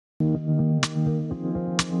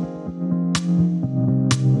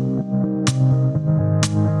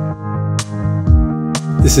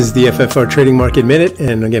This is the FFR Trading Market Minute,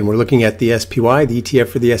 and again, we're looking at the SPY, the ETF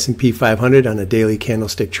for the S&P 500 on a daily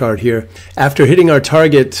candlestick chart here. After hitting our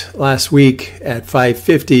target last week at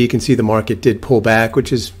 550, you can see the market did pull back,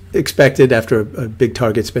 which is expected after a big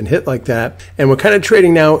target's been hit like that. And we're kind of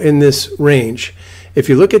trading now in this range. If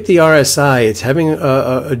you look at the RSI, it's having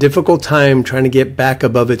a difficult time trying to get back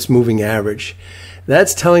above its moving average.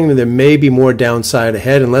 That's telling me there may be more downside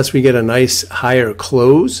ahead unless we get a nice higher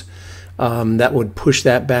close. That would push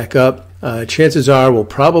that back up. Chances are we'll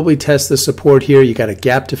probably test the support here. You got a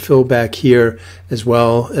gap to fill back here, as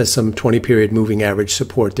well as some 20-period moving average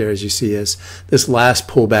support there, as you see, as this last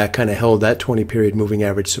pullback kind of held that 20-period moving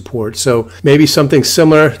average support. So maybe something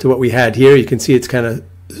similar to what we had here. You can see it's kind of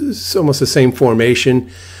almost the same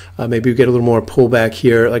formation. Maybe we get a little more pullback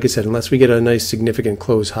here. Like I said, unless we get a nice significant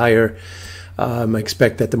close higher, I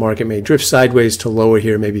expect that the market may drift sideways to lower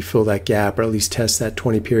here, maybe fill that gap or at least test that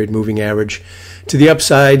 20-period moving average. To the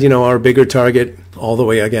upside, our bigger target all the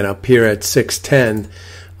way again up here at 610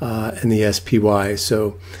 in the SPY.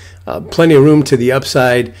 So plenty of room to the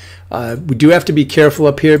upside. We do have to be careful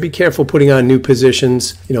up here. Be careful putting on new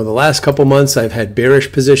positions. The last couple months I've had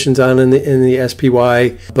bearish positions on in the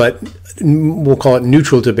SPY, but we'll call it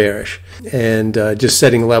neutral to bearish, and just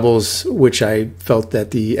setting levels which I felt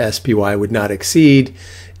that the SPY would not exceed,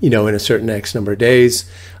 in a certain X number of days,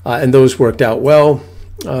 and those worked out well.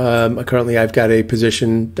 Currently I've got a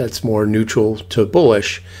position that's more neutral to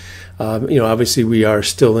bullish. Obviously we are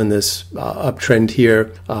still in this uptrend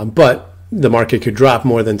here, but the market could drop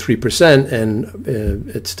more than 3% and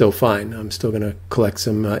it's still fine. I'm still going to collect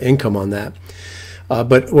some income on that.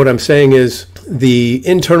 But what I'm saying is the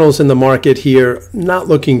internals in the market here not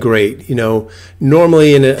looking great.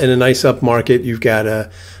 Normally in a nice up market, you've got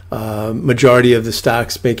a majority of the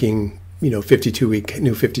stocks making 52-week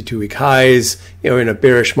new 52-week highs. In a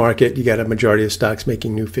bearish market, you got a majority of stocks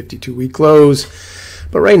making new 52-week lows.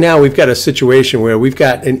 But right now we've got a situation where we've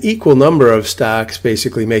got an equal number of stocks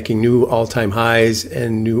basically making new all-time highs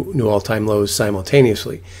and new all-time lows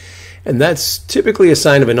simultaneously. And that's typically a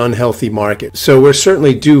sign of an unhealthy market. So we're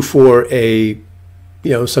certainly due for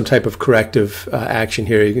some type of corrective action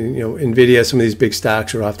here. Nvidia, some of these big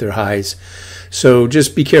stocks are off their highs. So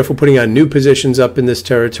just be careful putting on new positions up in this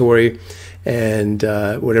territory. And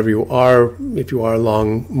whatever you are, if you are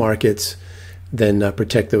long markets, then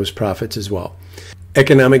protect those profits as well.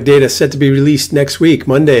 Economic data set to be released next week,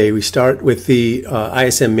 Monday. We start with the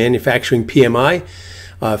ISM manufacturing PMI.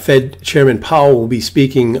 Fed Chairman Powell will be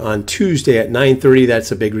speaking on Tuesday at 9:30. That's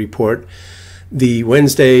a big report. The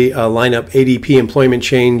Wednesday lineup ADP employment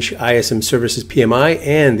change, ISM services PMI,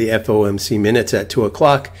 and the FOMC minutes at 2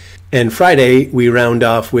 o'clock. And Friday, we round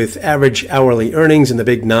off with average hourly earnings and the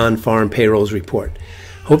big non-farm payrolls report.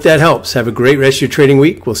 Hope that helps. Have a great rest of your trading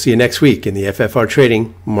week. We'll see you next week in the FFR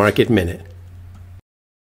Trading Market Minute.